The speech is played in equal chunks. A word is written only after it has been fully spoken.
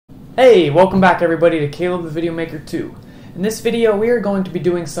Hey, welcome back everybody to Caleb the Video Maker 2. In this video we are going to be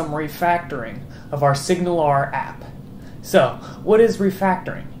doing some refactoring of our SignalR app. So, what is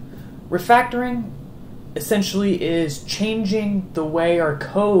refactoring? Refactoring essentially is changing the way our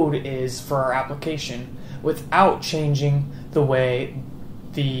code is for our application without changing the way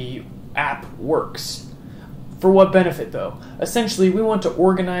the app works. For what benefit though? Essentially we want to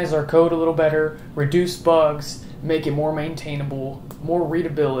organize our code a little better, reduce bugs, make it more maintainable, more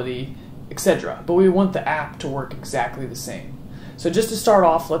readability, etc. But we want the app to work exactly the same. So just to start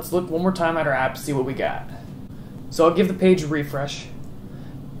off, let's look one more time at our app to see what we got. So I'll give the page a refresh.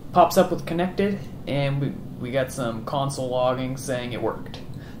 Pops up with connected, and we got some console logging saying it worked.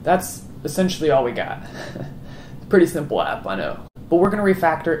 That's essentially all we got. Pretty simple app, I know. But we're going to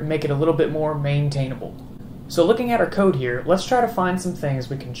refactor it and make it a little bit more maintainable. So looking at our code here, let's try to find some things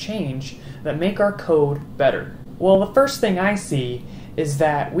we can change that make our code better. Well, the first thing I see is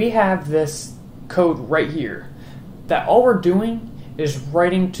that we have this code right here that all we're doing is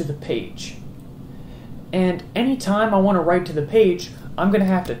writing to the page. And anytime I want to write to the page, I'm going to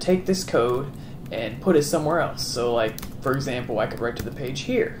have to take this code and put it somewhere else. So like, for example, I could write to the page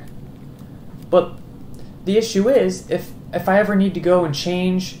here. But the issue is, if I ever need to go and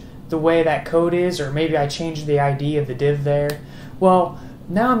change the way that code is, or maybe I change the ID of the div there, well,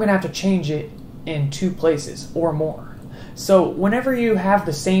 now I'm going to have to change it in two places or more. So whenever you have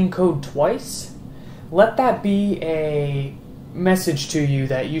the same code twice, let that be a message to you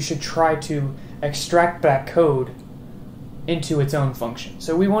that you should try to extract that code into its own function.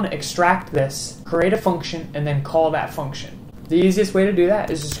 So we want to extract this, create a function, and then call that function. The easiest way to do that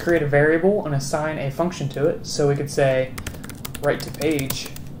is just create a variable and assign a function to it. So we could say write to page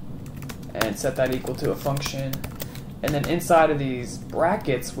and set that equal to a function, and then inside of these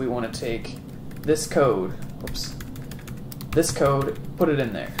brackets we want to take this code, put it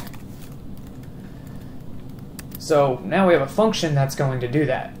in there. So now we have a function that's going to do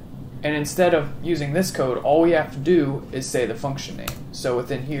that. And instead of using this code, all we have to do is say the function name. So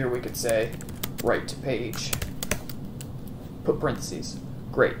within here we could say write to page, put parentheses.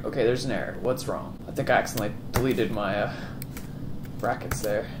 Great, okay, there's an error. What's wrong? I think I accidentally deleted my brackets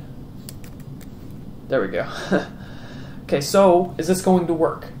there. There we go. Okay, so is this going to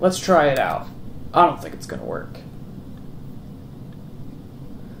work? Let's try it out. I don't think it's going to work.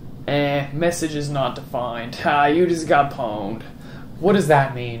 Message is not defined. You just got pwned. What does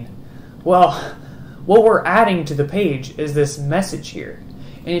that mean? Well, what we're adding to the page is this message here.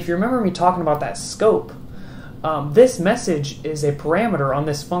 And if you remember me talking about that scope, this message is a parameter on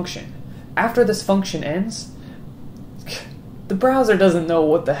this function. After this function ends, the browser doesn't know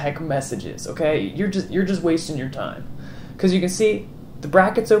what the heck message is, okay? You're just wasting your time. Because you can see the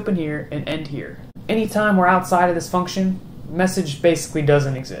brackets open here and end here. Anytime we're outside of this function, message basically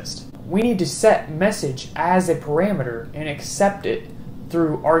doesn't exist. We need to set message as a parameter and accept it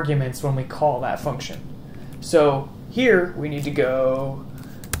through arguments when we call that function. So here we need to go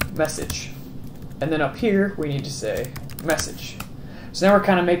message. And then up here we need to say message. So now we're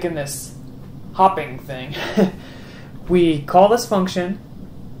kind of making this hopping thing. We call this function,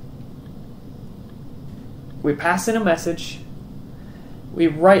 we pass in a message, we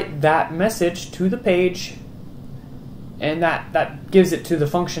write that message to the page, and that gives it to the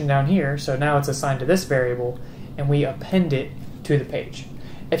function down here, so now it's assigned to this variable, and we append it to the page.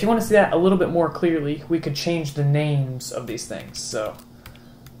 If you want to see that a little bit more clearly, we could change the names of these things. So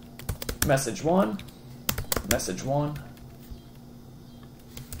message 1, message 1,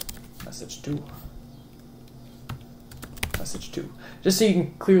 message 2, message 2. Just so you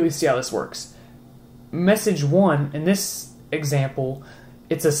can clearly see how this works. Message 1, in this example,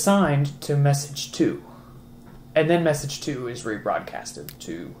 it's assigned to message 2. And then message 2 is rebroadcasted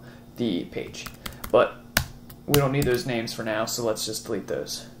to the page. But we don't need those names for now, so let's just delete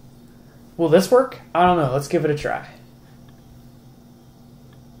those. Will this work? I don't know. Let's give it a try.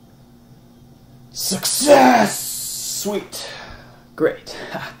 Success! Sweet. Great.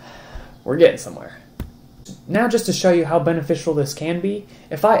 We're getting somewhere. Now just to show you how beneficial this can be,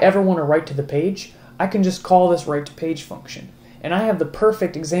 if I ever want to write to the page, I can just call this write to page function. And I have the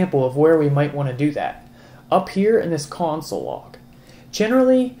perfect example of where we might want to do that. Up here in this console log.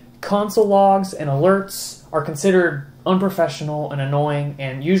 Generally, console logs and alerts are considered unprofessional and annoying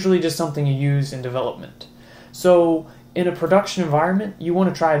and usually just something you use in development. So in a production environment, you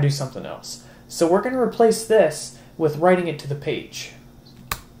want to try to do something else. So we're going to replace this with writing it to the page.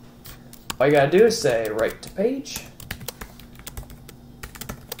 All you gotta do is say write to page.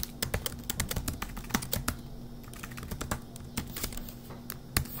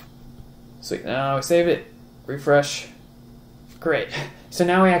 Sweet, now we save it, refresh. Great. So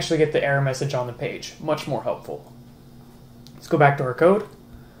now we actually get the error message on the page. Much more helpful. Let's go back to our code.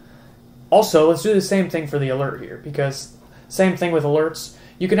 Also, let's do the same thing for the alert here, because same thing with alerts.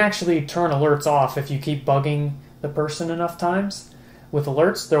 You can actually turn alerts off if you keep bugging the person enough times. With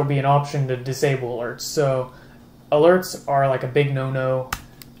alerts, there will be an option to disable alerts. So alerts are like a big no-no.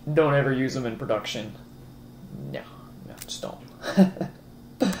 Don't ever use them in production. No, just don't.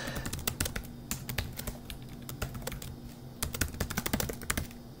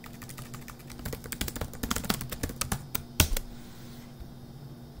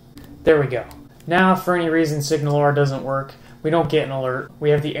 There we go. Now, if for any reason SignalR doesn't work, we don't get an alert.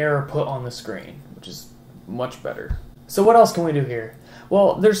 We have the error put on the screen, which is much better. So what else can we do here?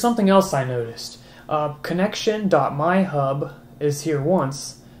 Well, there's something else I noticed. Connection.myHub is here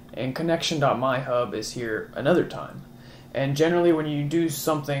once, and connection.myHub is here another time. And generally when you do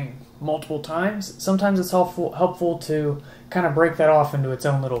something multiple times, sometimes it's helpful to kind of break that off into its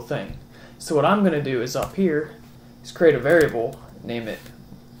own little thing. So what I'm going to do is up here is create a variable, name it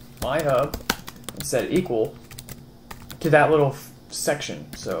myHub, and set it equal to that little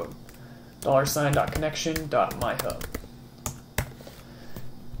section. So $.connection.myHub.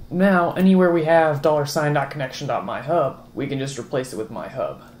 Now, anywhere we have $.connection.myHub, we can just replace it with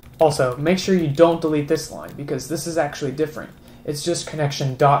myHub. Also, make sure you don't delete this line, because this is actually different. It's just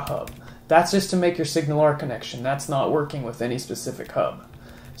connection.hub. That's just to make your SignalR connection. That's not working with any specific hub.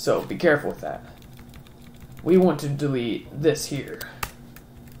 So be careful with that. We want to delete this here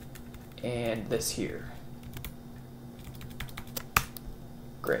and this here.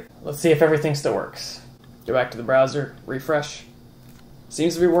 Great. Let's see if everything still works. Go back to the browser, refresh.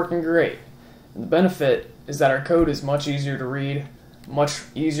 Seems to be working great. And the benefit is that our code is much easier to read, much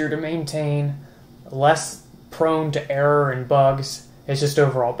easier to maintain, less prone to error and bugs. It's just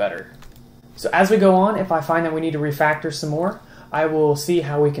overall better. So as we go on, if I find that we need to refactor some more, I will see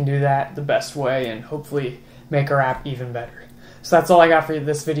how we can do that the best way and hopefully make our app even better. So that's all I got for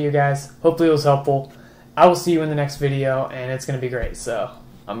this video, guys. Hopefully it was helpful. I will see you in the next video, and it's going to be great, so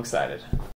I'm excited.